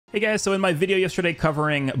Hey guys, so in my video yesterday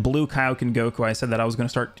covering Blue Kaioken Goku, I said that I was going to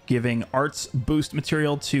start giving arts boost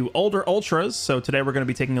material to older Ultras. So today we're going to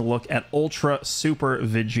be taking a look at Ultra Super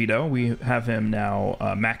Vegito. We have him now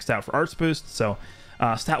maxed out for arts boost. So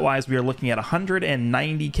stat-wise, we are looking at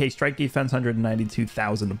 190k strike defense,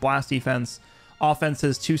 192,000 blast defense.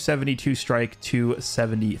 Offenses, 272 strike,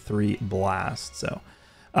 273 blast. So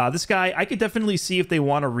this guy, I could definitely see if they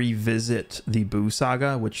want to revisit the Buu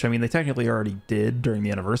saga, which, I mean, they technically already did during the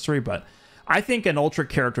anniversary, but I think an Ultra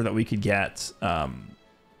character that we could get, I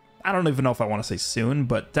don't even know if I want to say soon,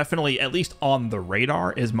 but definitely at least on the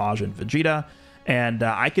radar is Majin Vegeta. And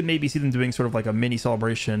I could maybe see them doing sort of like a mini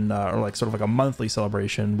celebration or like sort of like a monthly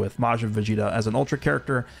celebration with Majin Vegeta as an Ultra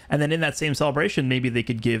character. And then in that same celebration, maybe they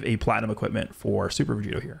could give a Platinum equipment for Super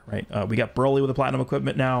Vegito here, right? We got Broly with a Platinum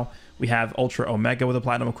equipment now. We have Ultra Omega with a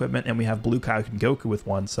Platinum equipment, and we have Blue Kaioken Goku with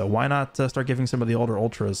one. So why not start giving some of the older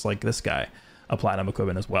Ultras like this guy a Platinum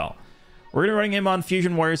equipment as well? We're going to be running him on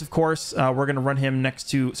Fusion Warriors, of course. We're going to run him next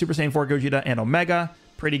to Super Saiyan 4 Gogeta and Omega.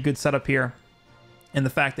 Pretty good setup here. And the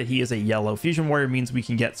fact that he is a yellow Fusion Warrior means we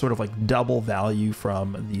can get sort of like double value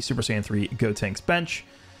from the Super Saiyan 3 Gotenks bench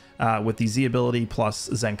with the Z ability plus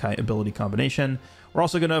Zenkai ability combination. We're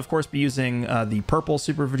also going to, of course, be using the purple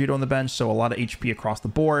Super Vegito on the bench, so a lot of HP across the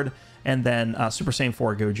board, and then Super Saiyan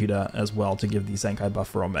 4 Gogeta as well to give the Zenkai buff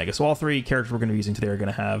for Omega. So all three characters we're going to be using today are going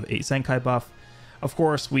to have a Zenkai buff. Of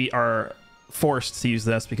course, we are forced to use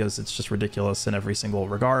this because it's just ridiculous in every single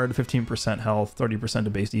regard. 15% health, 30% to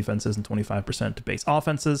base defenses, and 25% to base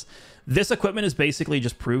offenses. This equipment is basically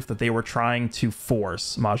just proof that they were trying to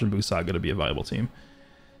force Majin Buu Saga to be a viable team.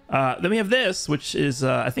 Then we have this, which is,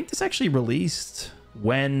 I think this actually released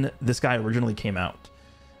when this guy originally came out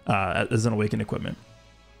as an Awakened equipment.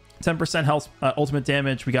 10% health, ultimate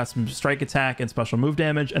damage. We got some strike attack and special move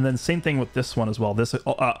damage, and then same thing with this one as well. This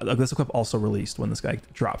equip also released when this guy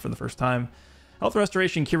dropped for the first time. Health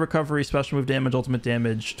restoration, key recovery, special move damage, ultimate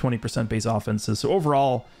damage, 20% base offenses. So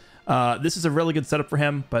overall, this is a really good setup for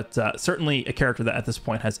him, but certainly a character that at this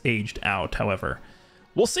point has aged out. However,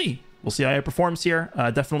 we'll see. We'll see how he performs here.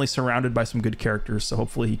 Definitely surrounded by some good characters, so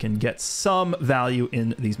hopefully he can get some value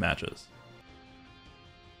in these matches.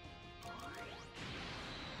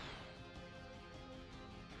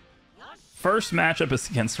 First matchup is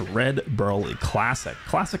against Red Broly.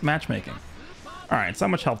 Classic matchmaking. All right, so how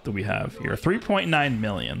much health do we have here? 3.9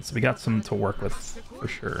 million. So we got some to work with for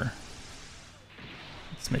sure.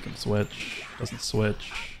 Let's make him switch. Doesn't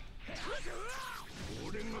switch.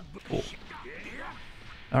 Cool.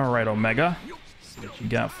 All right, Omega. See what you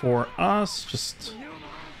got for us. Just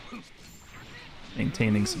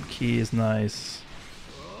maintaining some ki is nice.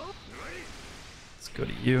 Let's go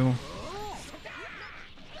to you.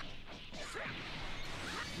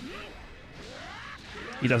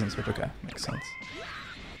 He doesn't switch. Okay, makes sense.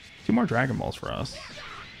 2 more Dragon Balls for us.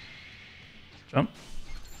 Jump.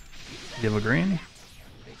 Give a green.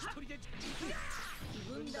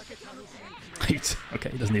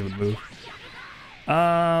 Okay, he doesn't even move.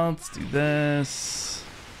 Let's do this.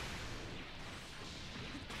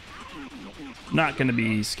 Not going to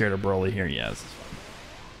be scared of Broly here. Yes.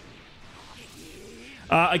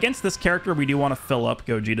 Against this character, we do want to fill up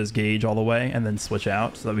Gogeta's gauge all the way and then switch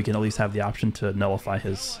out so that we can at least have the option to nullify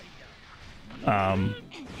his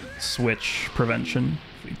switch prevention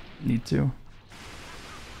if we need to.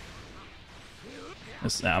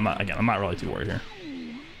 I'm not really too worried here.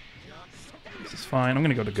 This is fine. I'm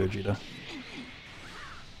going to go to Gogeta.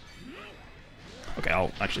 Okay,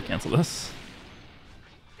 I'll actually cancel this.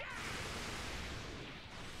 All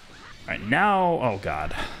right, now... Oh,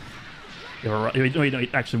 God.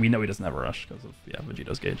 Actually, we know he doesn't have a rush because of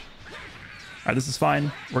Vegito's gauge. All right, this is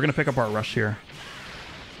fine. We're gonna pick up our rush here.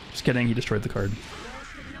 Just kidding, he destroyed the card.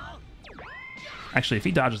 Actually, if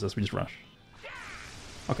he dodges this, we just rush.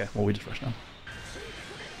 Okay, well, we just rush now.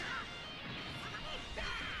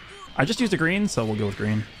 I just used a green, so we'll go with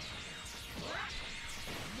green.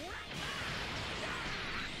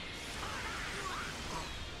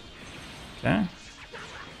 Okay.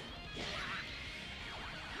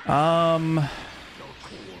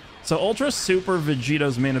 So Ultra Super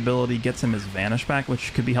Vegito's main ability gets him his Vanish back,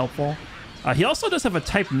 which could be helpful. He also does have a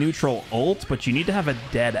type neutral ult, but you need to have a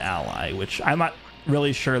dead ally, which I'm not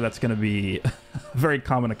really sure that's going to be a very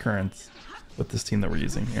common occurrence with this team that we're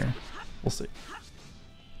using here. We'll see.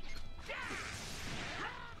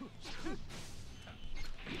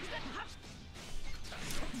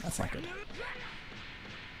 That's not good.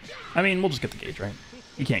 I mean, we'll just get the gauge, right?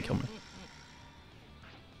 He can't kill me.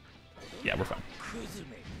 Yeah, we're fine.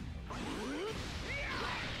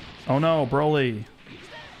 Oh no, Broly.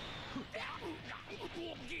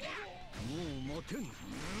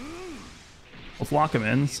 Let's lock him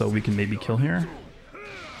in so we can maybe kill here.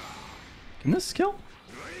 Can this kill?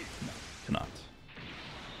 No, cannot.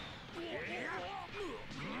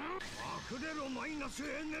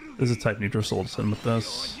 This is type neutral, so we'll just hit him with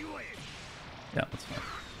this. Yeah, that's fine.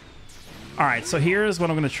 Alright, so here's what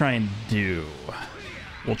I'm going to try and do.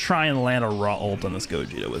 We'll try and land a raw ult on this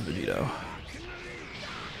Gogeta with Vegito.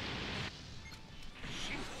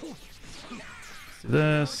 Let's do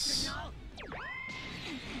this.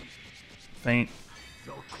 Faint.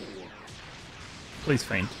 Please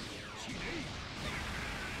faint.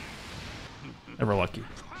 Never lucky.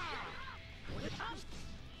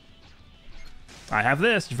 I have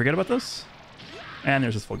this. Did you forget about this? And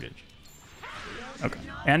there's his full gauge. Okay.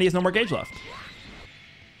 And he has no more gauge left.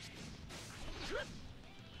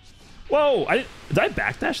 Whoa! Did I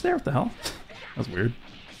backdash there? What the hell? That was weird.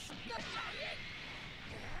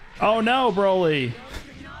 Oh no, Broly!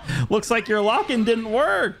 Looks like your lock-in didn't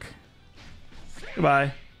work!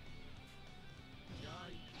 Goodbye.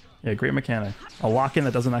 Yeah, great mechanic. A lock-in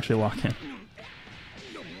that doesn't actually lock in.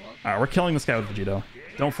 Alright, we're killing this guy with Vegito.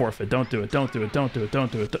 Don't forfeit. Don't do it. Don't do it. Don't do it.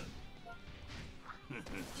 Don't do it.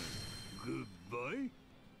 Goodbye.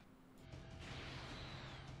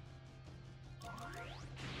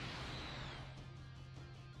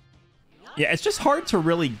 Yeah, it's just hard to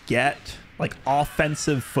really get like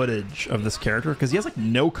offensive footage of this character because he has like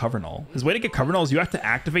no cover null. His way to get cover null is you have to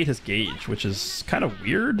activate his gauge, which is kind of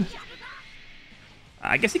weird.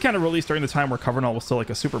 I guess he kind of released during the time where cover null was still like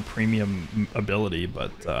a super premium ability,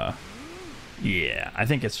 but yeah, I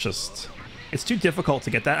think it's too difficult to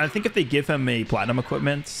get that. I think if they give him a platinum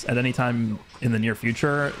equipment at any time in the near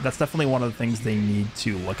future, that's definitely one of the things they need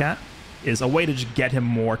to look at, is a way to just get him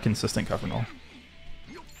more consistent cover null.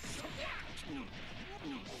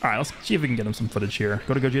 All right, let's see if we can get him some footage here.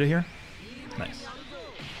 Go to Gogeta here. Nice.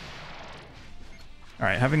 All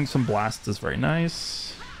right, having some blasts is very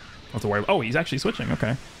nice. Don't have to worry. Oh, he's actually switching.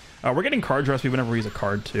 Okay. We're getting card recipe whenever we use a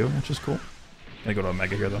card too, which is cool. Gonna go to a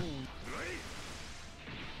mega here though.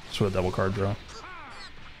 Just for the double card draw.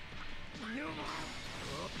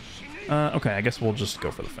 Okay, I guess we'll just go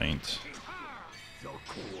for the feint.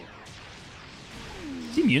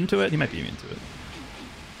 Is he immune to it? He might be immune to it.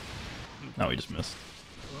 No, he just missed.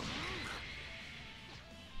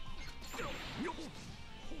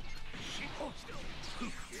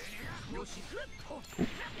 Cool.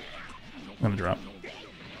 I'm gonna drop.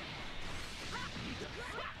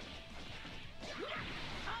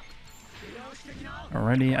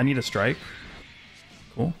 Alrighty, I need a strike.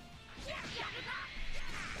 Cool.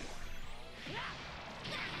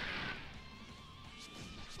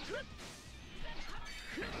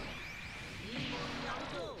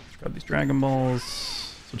 Let's grab these Dragon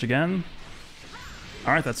Balls. Switch again.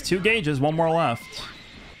 Alright, that's 2 gauges, 1 more left.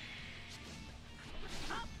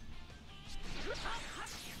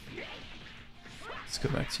 Let's go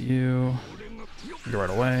back to you. Go right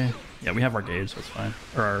away. Yeah, we have our gauge, so it's fine.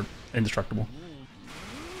 Or our indestructible.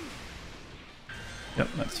 Yep,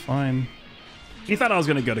 that's fine. He thought I was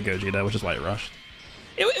going to go to Gogeta, which is why he rushed.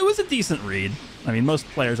 It was a decent read. I mean, most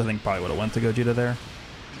players, I think, probably would have went to Gogeta there.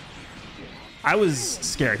 I was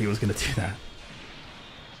scared he was going to do that.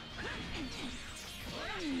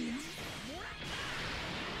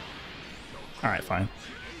 Alright, fine.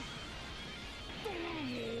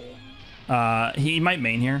 He might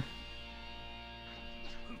main here.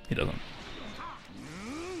 He doesn't.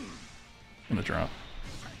 I'm gonna drop.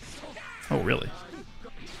 Oh, really?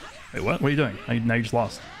 Wait, what? What are you doing? Now you just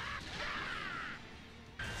lost.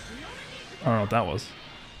 I don't know what that was.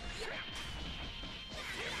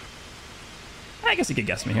 I guess he could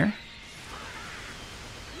guess me here.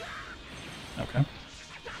 Okay.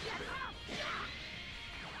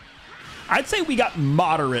 I'd say we got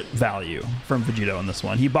moderate value from Vegito in this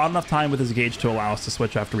one. He bought enough time with his gauge to allow us to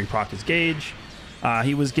switch after we procced his gauge.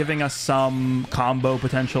 He was giving us some combo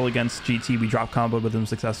potential against GT. We drop comboed with him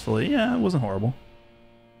successfully. Yeah, it wasn't horrible.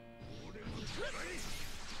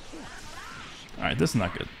 Alright, this is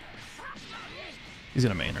not good. He's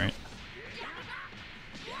gonna main, right?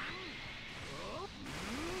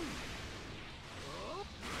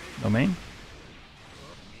 No main?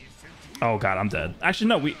 Oh god, I'm dead. Actually,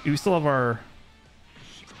 no, we still have our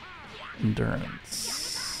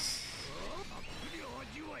endurance.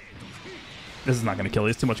 This is not going to kill.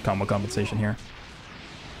 There's too much combo compensation here.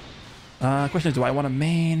 Question is, do I want to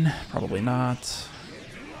main? Probably not.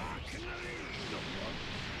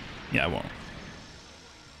 Yeah, I won't.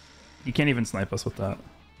 You can't even snipe us with that.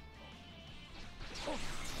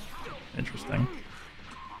 Interesting.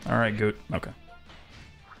 Alright, good. Okay.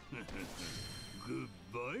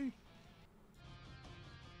 Goodbye.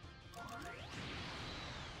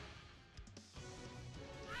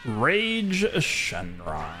 Rage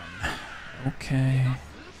Shenron. Okay.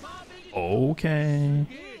 Okay.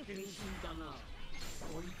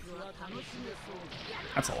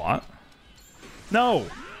 That's a lot. No!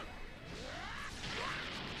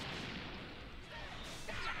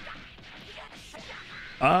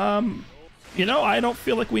 You know, I don't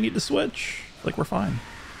feel like we need to switch. Like, we're fine.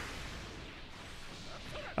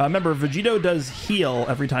 Remember, Vegito does heal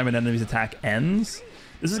every time an enemy's attack ends.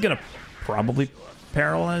 This is gonna probably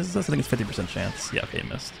paralyze us. I think it's 50% chance. Yeah, okay,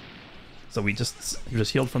 missed. So he just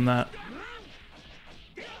healed from that.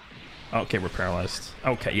 Okay, we're paralyzed.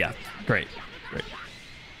 Okay, yeah, great, great.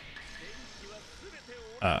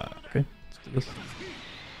 Okay, let's do this.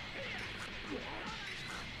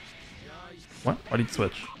 What? Why did you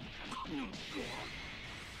switch?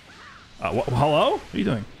 Hello? What are you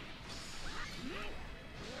doing?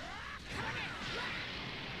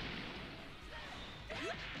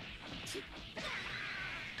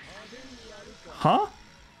 Huh?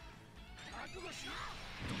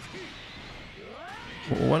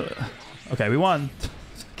 What? Okay, we won.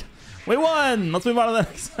 We won. Let's move on to the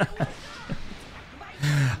next.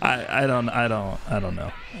 I don't know. I don't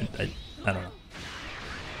know.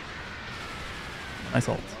 Nice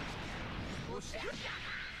ult.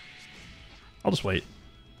 I'll just wait.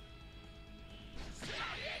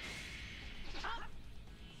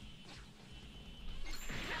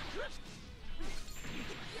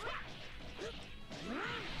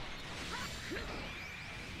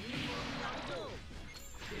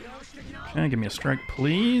 Okay, give me a strike,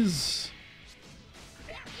 please.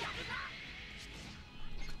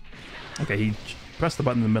 Okay, he pressed the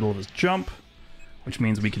button in the middle of his jump, which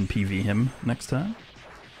means we can PV him next time.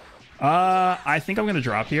 I think I'm gonna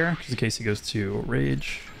drop here, just in case he goes to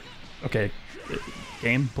rage. Okay,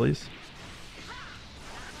 game, please.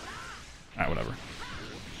 Alright, whatever.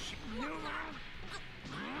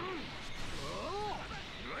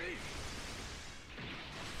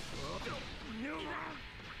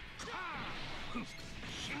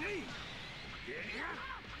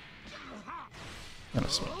 Gonna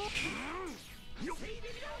switch.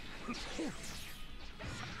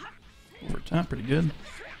 Over tap, pretty good.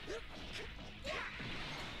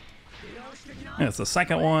 Yeah, it's the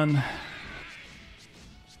second one.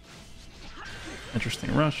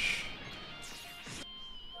 Interesting rush.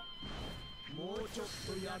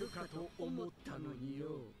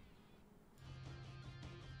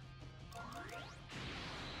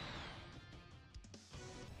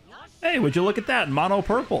 Hey, would you look at that? Mono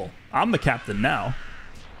purple. I'm the captain now.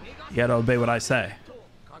 You gotta obey what I say.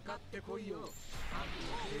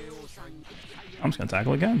 I'm just gonna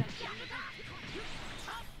tackle again.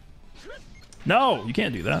 No, you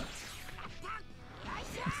can't do that.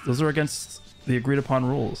 Those are against the agreed upon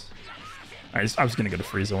rules. Alright, I was gonna go to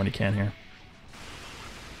Frieza when he can here.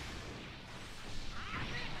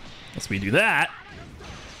 Unless we do that.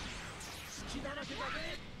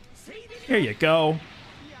 Here you go.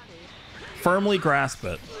 Firmly grasp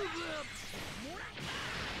it.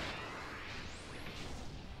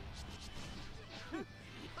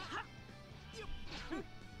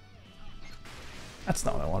 That's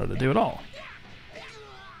not what I wanted to do at all.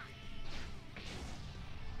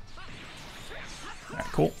 Alright,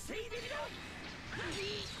 cool.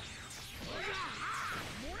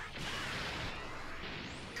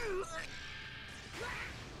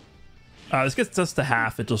 This gets us to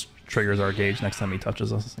half. It just triggers our gauge next time he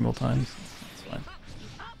touches us a single time. So that's fine.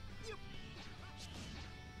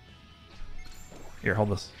 Here, hold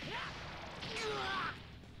this.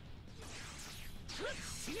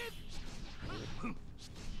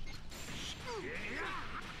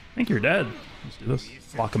 I think you're dead. Let's do this.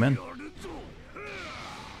 Lock him in.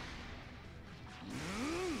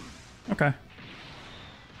 Okay.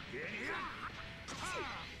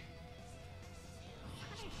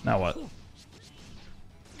 Now what?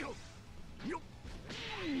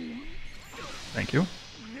 Thank you.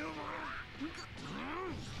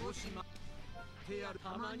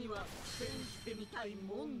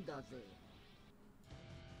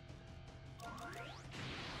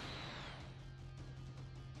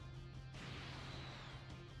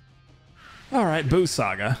 All right, Boo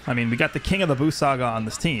Saga. I mean, we got the king of the Boo Saga on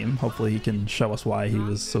this team. Hopefully he can show us why he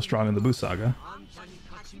was so strong in the Boo Saga.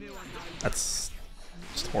 That's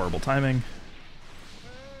just horrible timing.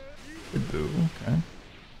 Good Boo, okay.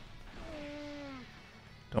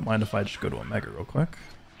 Don't mind if I just go to Omega real quick.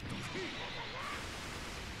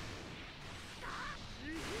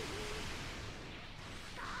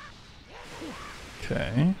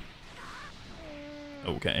 Okay.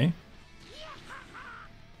 Okay.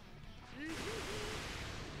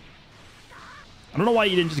 I don't know why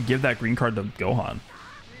you didn't just give that green card to Gohan.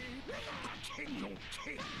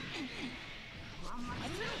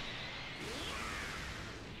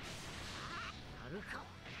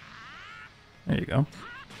 There you go.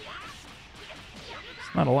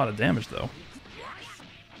 It's not a lot of damage, though.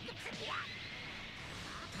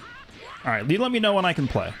 Alright, let me know when I can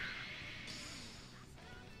play.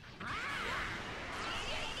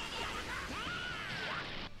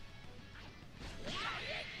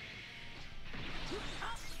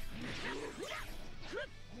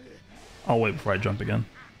 I'll wait before I jump again.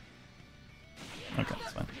 Okay,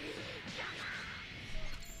 that's fine.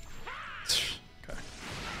 Okay.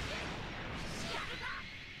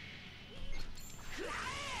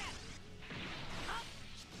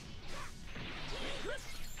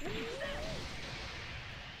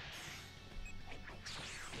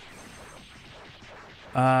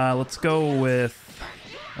 Let's go with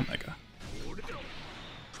Omega.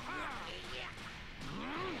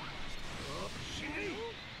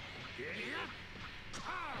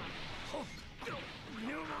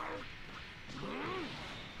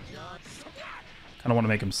 I don't want to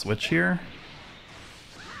make him switch here.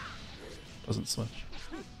 Doesn't switch.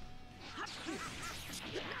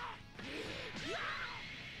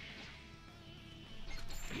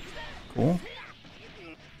 Cool.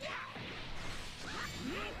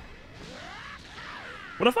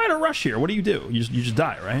 What if I had a rush here? What do? You just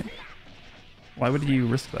die, right? Why would you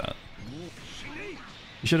risk that?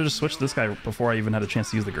 You should have just switched this guy before I even had a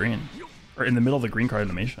chance to use the green. Or in the middle of the green card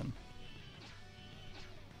animation.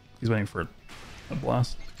 He's waiting for a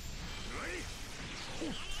blast.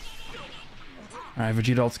 Alright,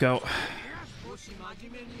 Vegito, let's go.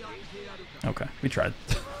 Okay, we tried.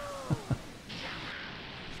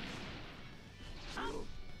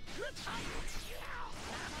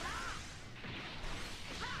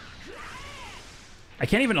 I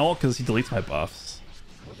can't even ult because he deletes my buffs.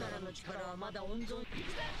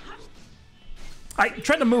 I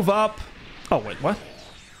tried to move up. Oh, wait, what?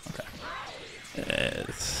 Okay.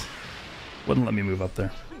 Wouldn't let me move up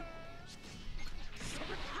there.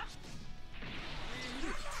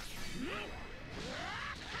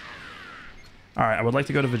 Alright, I would like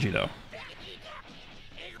to go to Vegito.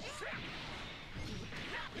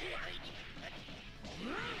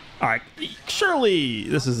 Alright, surely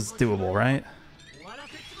this is doable, right?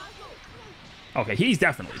 Okay, he's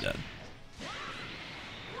definitely dead.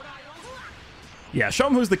 Yeah, show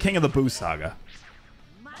him who's the king of the boost saga.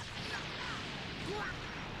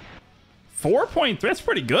 4.3, that's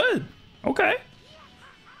pretty good. Okay.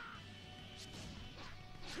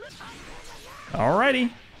 Alrighty.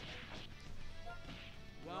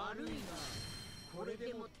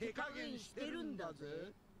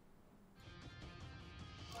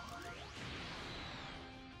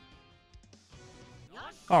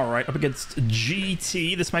 Alright, up against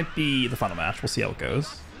GT. This might be the final match. We'll see how it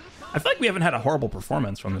goes. I feel like we haven't had a horrible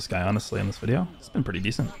performance from this guy, honestly, in this video. It's been pretty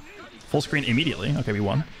decent. Full screen immediately. Okay, we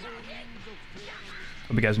won.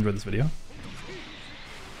 Hope you guys enjoyed this video.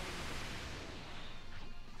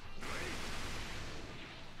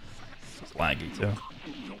 It's laggy, too.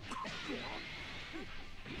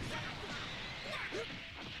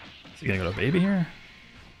 Is he gonna go to baby here?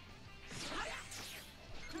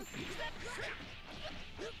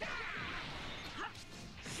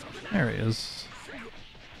 There he is.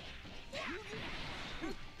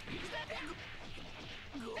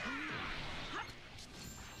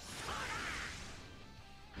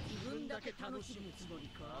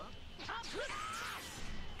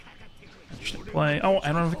 Interesting play. Oh,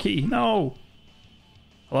 I don't have a key. No.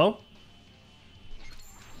 Hello?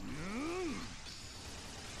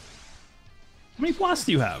 How many blasts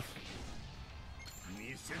do you have?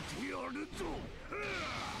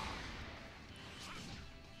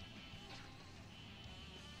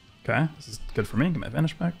 Okay, this is good for me. Get my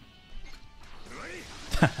vanish back.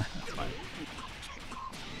 That's fine.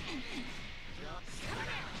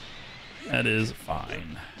 That is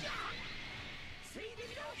fine.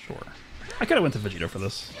 Sure. I could have went to Vegito for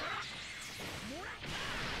this.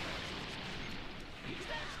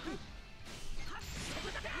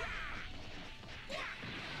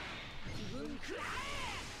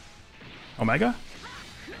 Omega?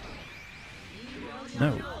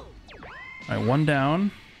 No. Alright, one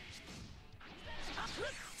down.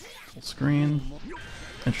 Full screen.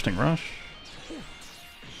 Interesting rush.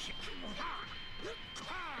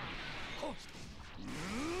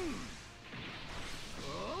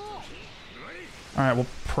 Alright, we'll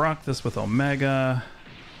proc this with Omega.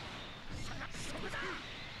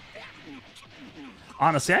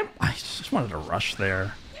 Honestly, I just wanted to rush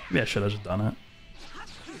there. Maybe I should have just done it.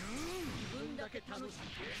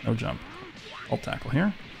 No jump. I'll tackle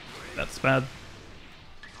here. That's bad.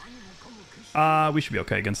 We should be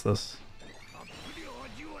okay against this.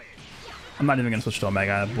 I'm not even going to switch to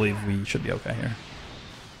Omega. I believe we should be okay here.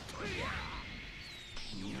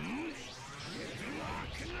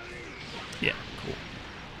 Yeah, cool.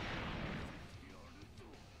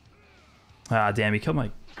 Ah, damn, he killed my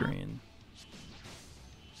green.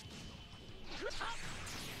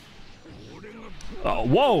 Oh,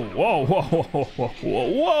 whoa, whoa, whoa, whoa, whoa,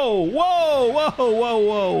 whoa, whoa, whoa, whoa, whoa,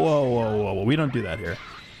 whoa, whoa, whoa. We don't do that here.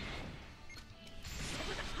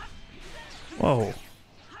 Whoa.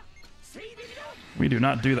 We do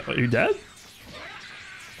not do that. Are you dead?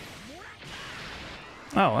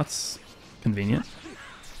 Oh, that's convenient.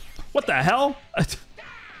 What the hell?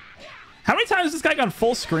 How many times has this guy gone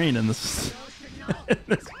full screen in this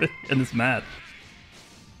in this match?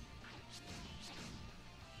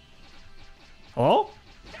 Hello?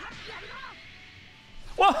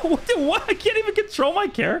 What? I can't even control my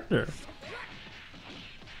character.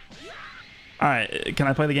 All right, can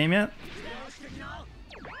I play the game yet?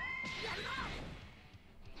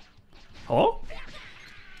 Hello?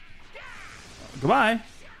 Goodbye.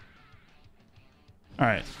 All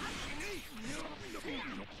right.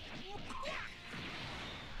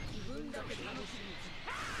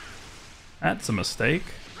 That's a mistake.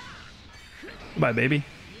 Goodbye, baby.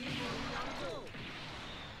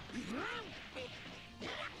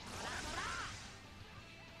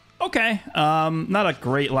 Okay, not a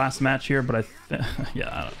great last match here, but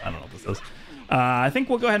yeah, I don't know what this is. I think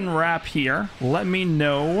we'll go ahead and wrap here. Let me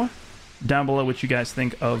know down below what you guys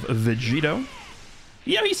think of Vegito.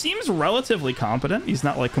 You know, he seems relatively competent. He's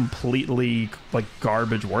not like completely like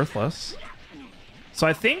garbage worthless. So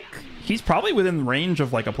I think he's probably within range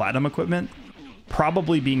of like a platinum equipment,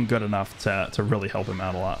 probably being good enough to really help him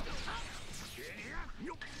out a lot.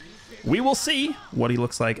 We will see what he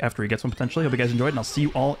looks like after he gets one potentially. Hope you guys enjoyed, and I'll see you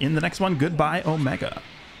all in the next one. Goodbye, Omega.